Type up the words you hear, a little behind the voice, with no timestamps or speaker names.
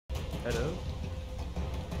Hello?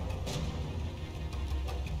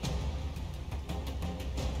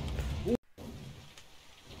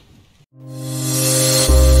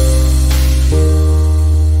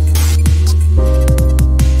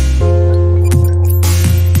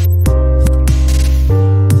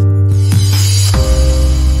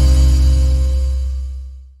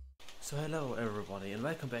 So hello everybody and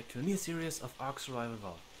welcome back to a new series of Ark Survival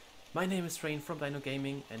Evolved. My name is Dwayne from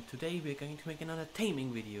DinoGaming and today we're going to make another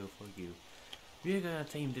taming video for you. We're gonna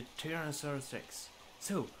tame the Tyrannosaurus Rex.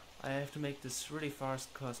 So I have to make this really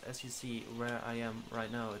fast because as you see where I am right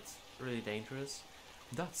now it's really dangerous.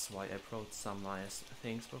 That's why I brought some nice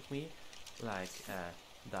things with me, like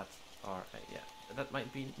that, or yeah, that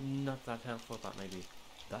might be not that helpful, but maybe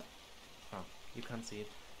that. Oh, you can't see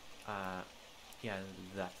it. Yeah,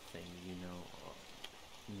 that thing, you know,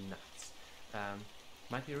 nuts.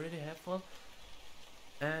 Might be really helpful.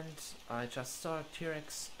 And I just saw a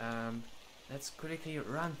T-Rex. Let's quickly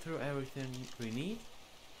run through everything we need.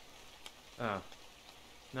 Oh,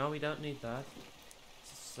 no, we don't need that.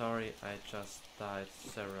 Sorry, I just died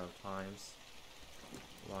several times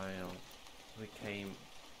while we came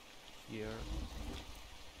here.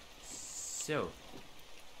 So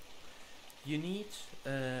you need,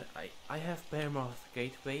 I have behemoth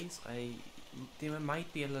gateways. They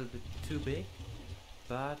might be a little bit too big,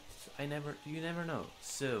 but you never know.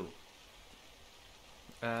 So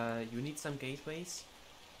you need some gateways.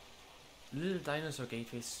 Little dinosaur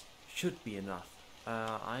gateways should be enough.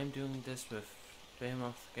 I'm doing this with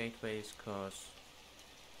behemoth gateways cause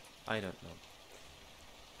I don't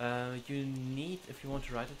know. You need, if you want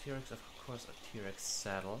to ride a T-Rex, of course a T-Rex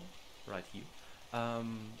saddle right here.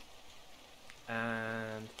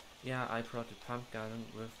 And yeah, I brought the pump gun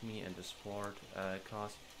with me and the sword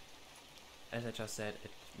cause, as I just said,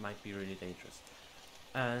 it might be really dangerous.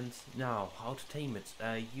 And now, how to tame it?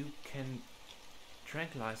 You can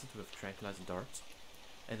tranquilize it with tranquilizer darts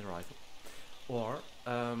and a rifle, or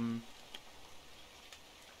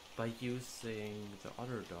by using the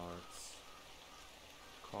other darts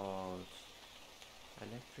called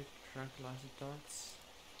electric tranquilizer darts.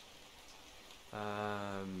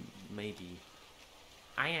 Maybe.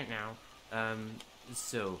 I don't know.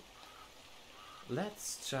 So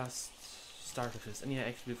let's just start with this. And yeah,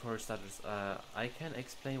 actually before I start this, I can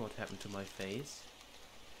explain what happened to my face.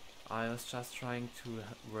 I was just trying to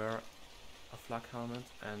wear a flak helmet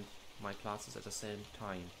and my glasses at the same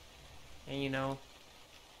time. And you know,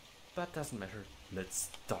 but doesn't matter. Let's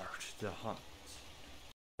start the hunt.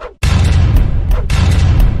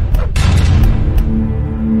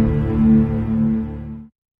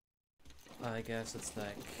 I guess it's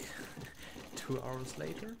like 2 hours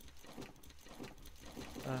later.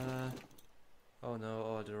 Oh no,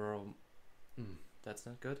 or the raw. That's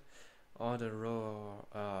not good. Or the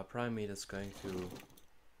raw primate is going to.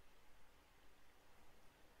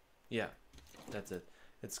 Yeah, that's it.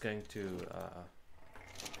 It's going to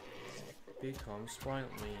become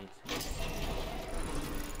spoiled meat.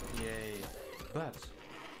 Yay! But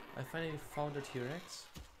I finally found a T-Rex.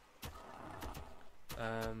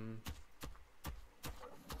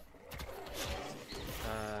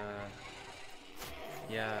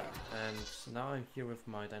 Yeah, and now I'm here with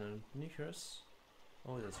my DinoGaming.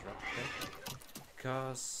 Oh, that's right.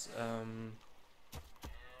 Because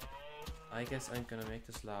I guess I'm gonna make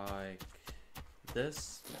this like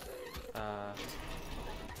this.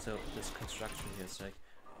 So this construction here is like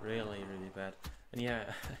really bad. And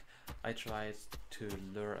yeah, I tried to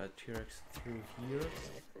lure a T-Rex through here,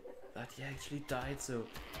 but he actually died. So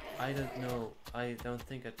I don't know. I don't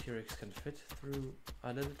think a T-Rex can fit through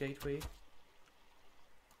a little gateway.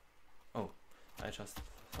 Oh, I just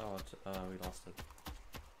thought we lost it.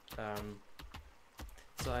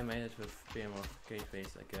 So I made it with behemoth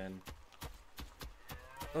gateways again.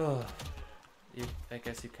 Oh, I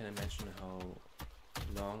guess you can imagine how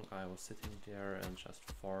long I was sitting there and just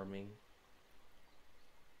farming.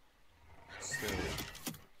 So,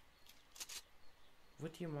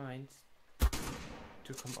 would you mind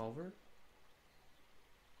to come over?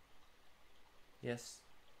 Yes,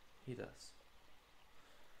 he does.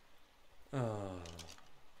 Oh.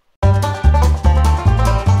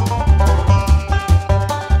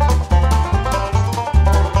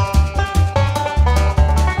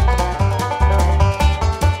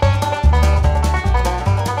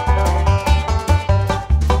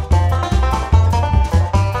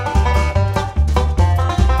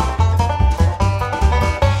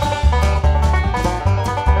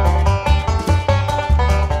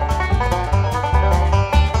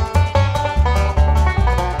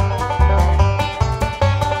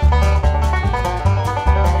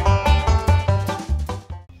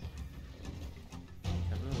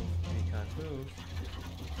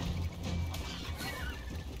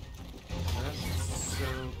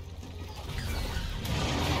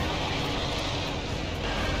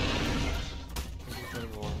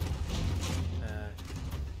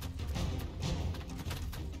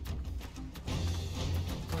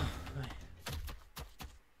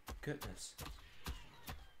 Goodness.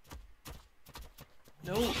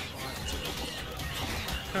 No!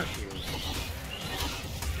 Fuck you.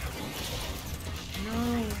 No!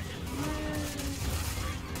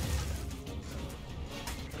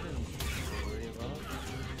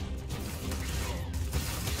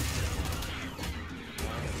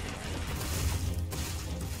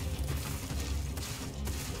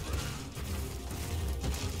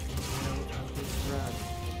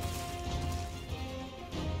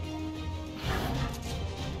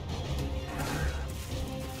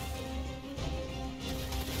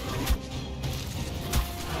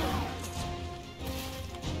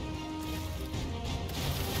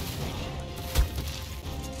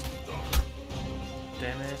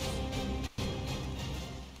 Damn it.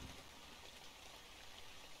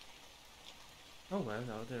 Oh well,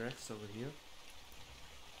 now the Rex over here.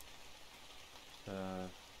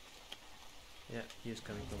 Yeah, he is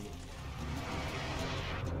coming from me.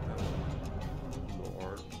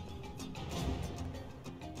 Lord.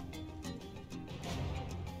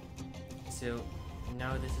 So,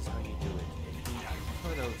 now this is how you do it. If he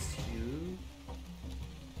follows you...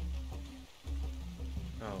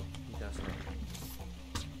 Oh, he does not.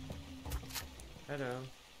 Hello.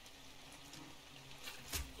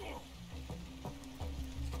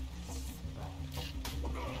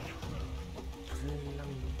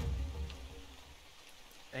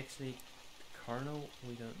 Actually, Carno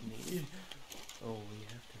we don't need. Oh, we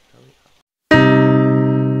have to hurry up.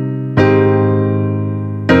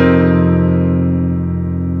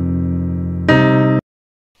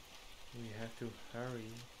 We have to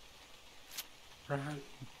hurry. Run.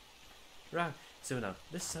 Run. So now,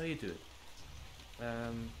 this is how you do it.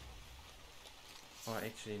 Or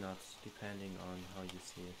actually not, depending on how you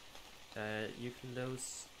see it. You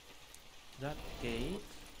close that gate.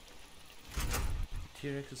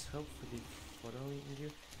 T-Rex is hopefully following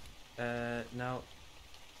you. Now,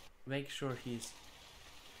 make sure he's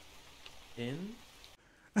in.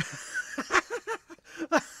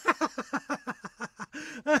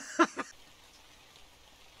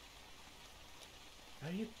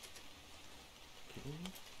 Are you kidding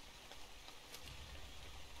me?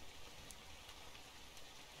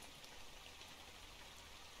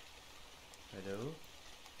 Hello?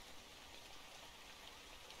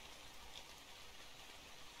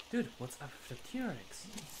 Dude, what's up with the T-Rex?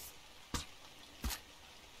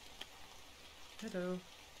 Hello.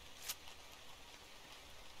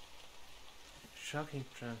 Shocking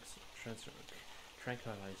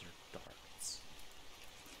tranquilizer darts.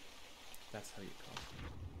 That's how you call it.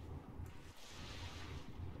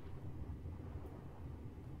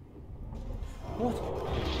 What?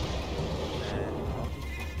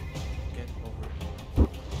 Get over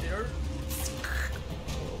there.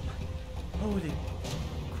 Holy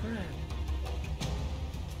crap.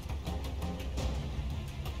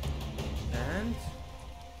 And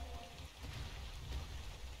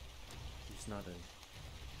he's not in.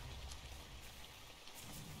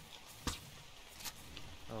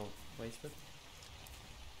 Oh, wasted.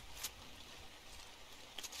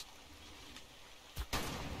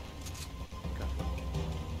 Got it.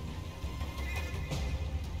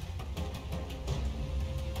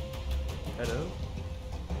 Hello?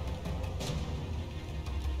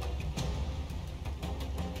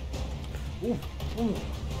 Ooh, ooh.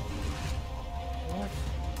 What?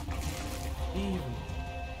 Even.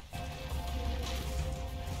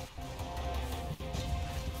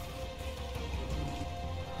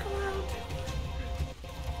 Come out.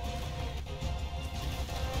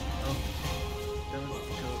 Oh, don't go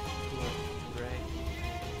towards the right.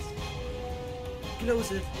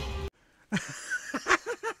 Close it.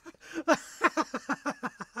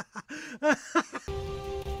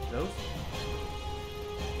 Close.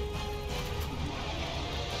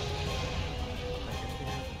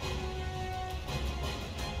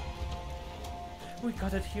 We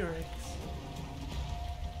got a T-Rex.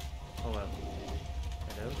 Oh well.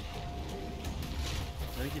 Hello?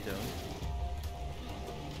 No you don't.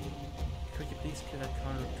 Could you please kill that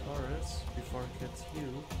Carnotaurus before it kills you?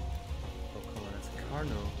 Oh come on, it's a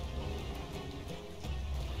Carno.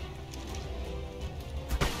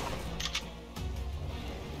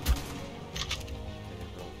 There you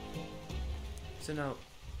go. So now,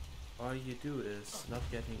 all you do is not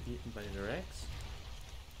getting eaten by the Rex.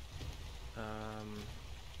 I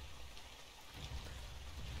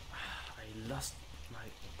lost my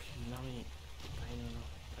plummy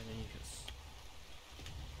Dinonicus.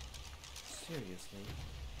 Seriously?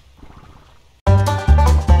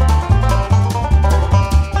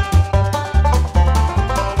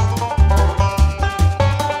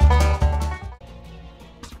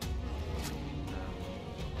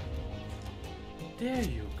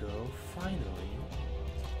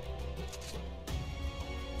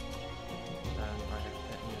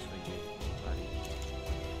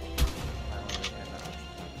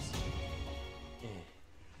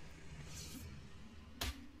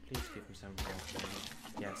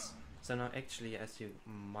 Yes. So now actually, as you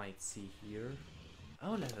might see here,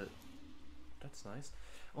 oh, level. That's nice.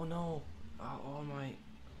 Oh no! Oh my,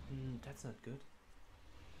 that's not good.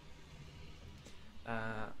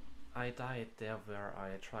 I died there where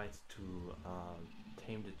I tried to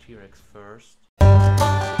tame the T-Rex first.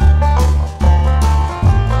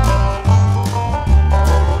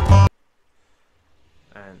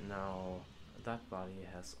 And now that body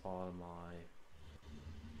has all my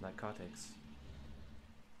narcotics.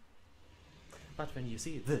 But when you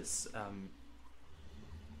see this,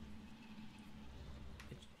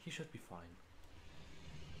 he should be fine.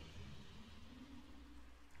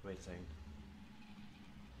 Wait a second.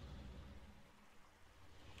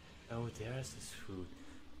 Oh, there's his food.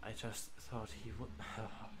 I just thought he would.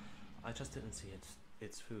 I just didn't see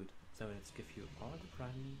it's food. So let's give you all the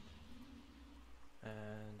prime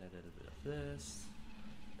and a little bit of this.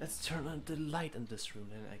 Let's turn on the light in this room,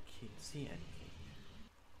 then I can't see anything.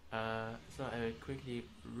 So I will quickly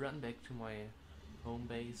run back to my home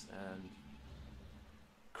base and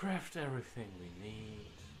craft everything we need.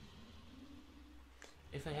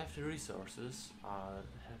 If I have the resources, I'll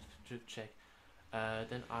have to check.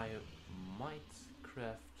 Then I might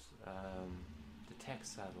craft the tech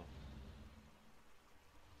saddle.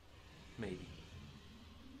 Maybe.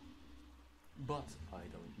 But I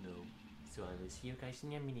don't know. So I will see you guys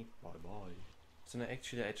in a minute. Bye bye. So now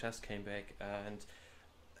actually I just came back and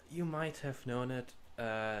you might have known it.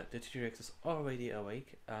 The T-Rex is already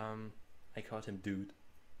awake. I called him Dude.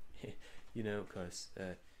 You know, cause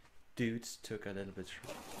dudes took a little bit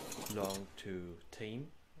long to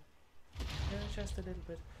tame. Yeah, just a little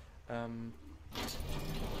bit.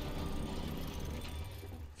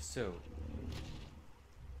 So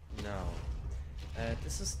now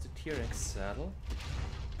this is the T-Rex saddle,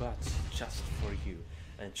 but just for you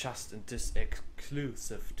and just in this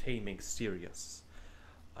exclusive taming series.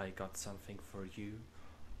 I got something for you.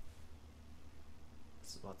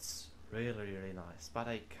 It's what's really nice, but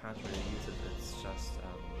I can't really use it. It's just you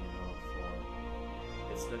know,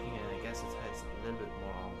 for it's looking, and I guess it has a little bit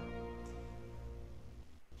more armor.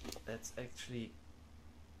 Let's actually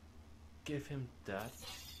give him that,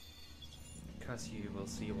 because you will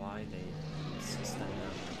see why they sustain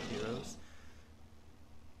heroes.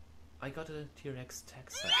 I got a T-Rex tech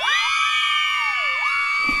set.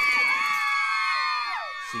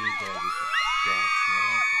 See, there we go. That's more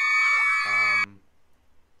like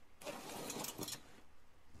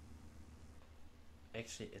it.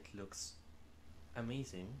 Actually, it looks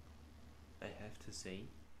amazing, I have to say.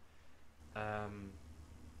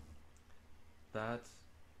 But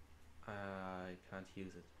I can't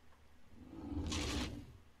use it.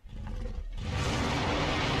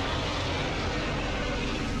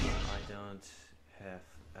 I don't have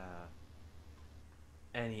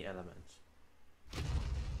any element.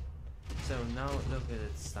 So now look at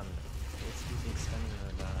its stamina. It's using stamina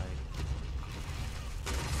like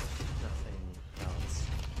nothing else.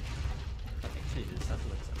 But actually this stuff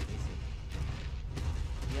looks amazing.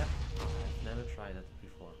 Yeah, I've never tried it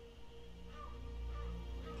before.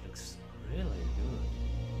 It looks really good.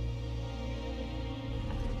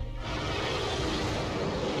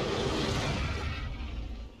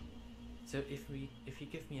 So if you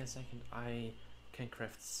give me a second, I can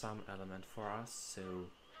craft some element for us so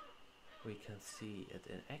we can see it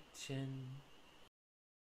in action.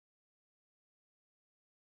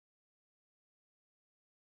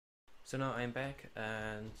 So now I'm back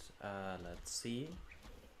and let's see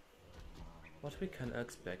what we can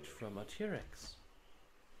expect from a T-Rex.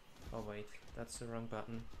 Oh wait, that's the wrong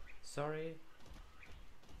button. Sorry.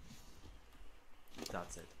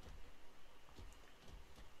 That's it.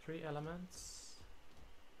 3 elements.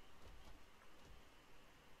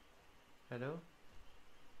 Hello?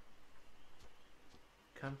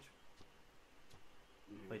 Come to...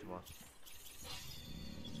 Wait, what?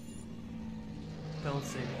 Don't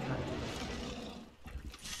say we can't do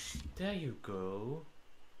that. There you go.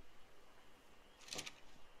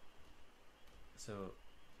 So...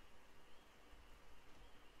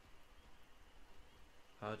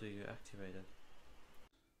 how do you activate it?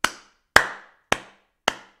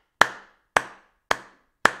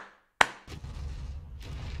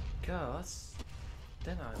 Because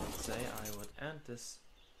then I would say I would end this.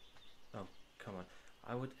 Oh, come on.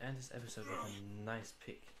 I would end this episode with a nice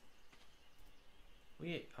pic.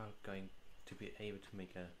 We are going to be able to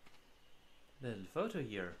make a little photo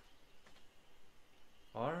here.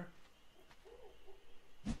 Or.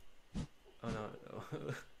 Oh no,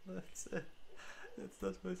 that's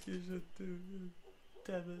not what you should do.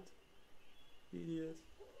 Damn it. Idiot.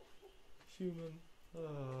 Human.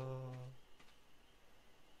 Oh.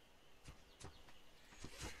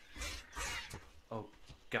 Oh,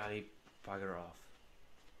 golly, bugger off.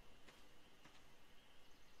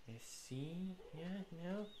 You see? Yeah,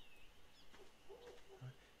 no?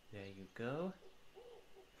 There you go.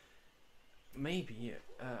 Maybe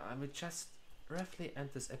I will just roughly end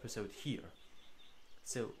this episode here.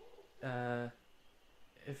 So,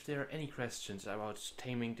 if there are any questions about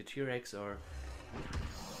taming the T-Rex or...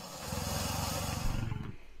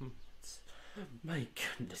 My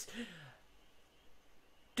goodness.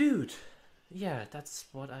 Dude! Yeah, that's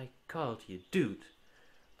what I called you, dude.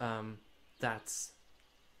 That's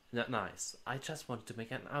not nice. I just wanted to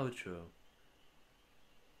make an outro.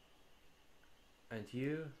 And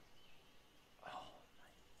you? Oh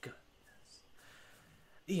my goodness.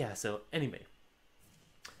 Yeah, so anyway.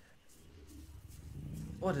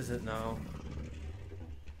 What is it now?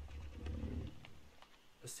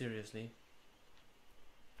 Seriously?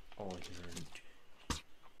 Oh,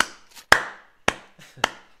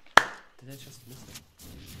 did I just miss it?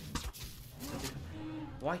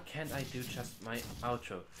 Why can't I do just my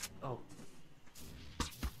outro? Oh.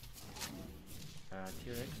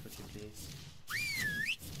 T-Rex, would you please?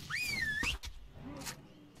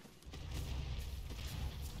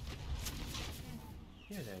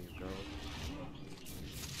 Yeah, there you go.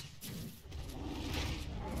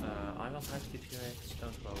 I will hide you, T-Rex,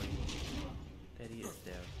 don't worry. Daddy is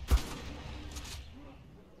there.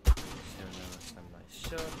 So now some nice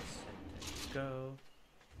shots, and there you go.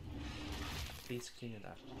 Please clean it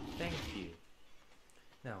up. Thank you.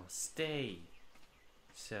 Now stay.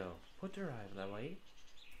 So put the rifle away.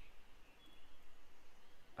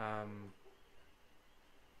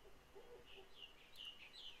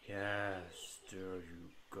 Yes, there you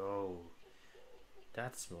go.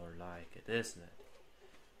 That's more like it, isn't it?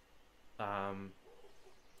 An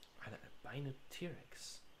albino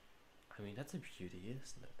T-Rex. I mean, that's a beauty,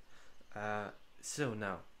 isn't it? So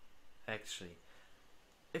now, actually,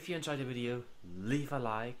 if you enjoyed the video, leave a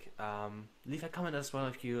like, leave a comment as well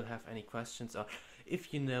if you have any questions, or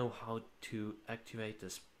if you know how to activate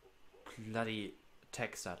this bloody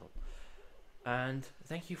tech saddle. And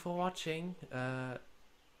thank you for watching.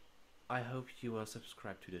 I hope you will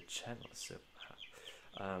subscribe to the channel, so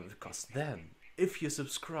because then, if you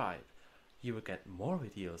subscribe, you will get more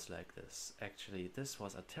videos like this. Actually, this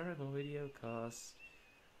was a terrible video because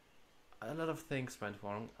a lot of things went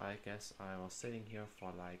wrong. I guess I was sitting here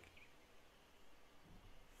for like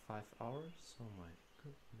 5 hours. Oh my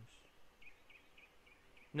goodness.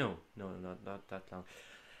 No, not that long.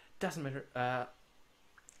 Doesn't matter.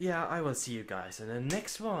 Yeah, I will see you guys in the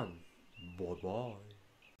next one. Bye bye.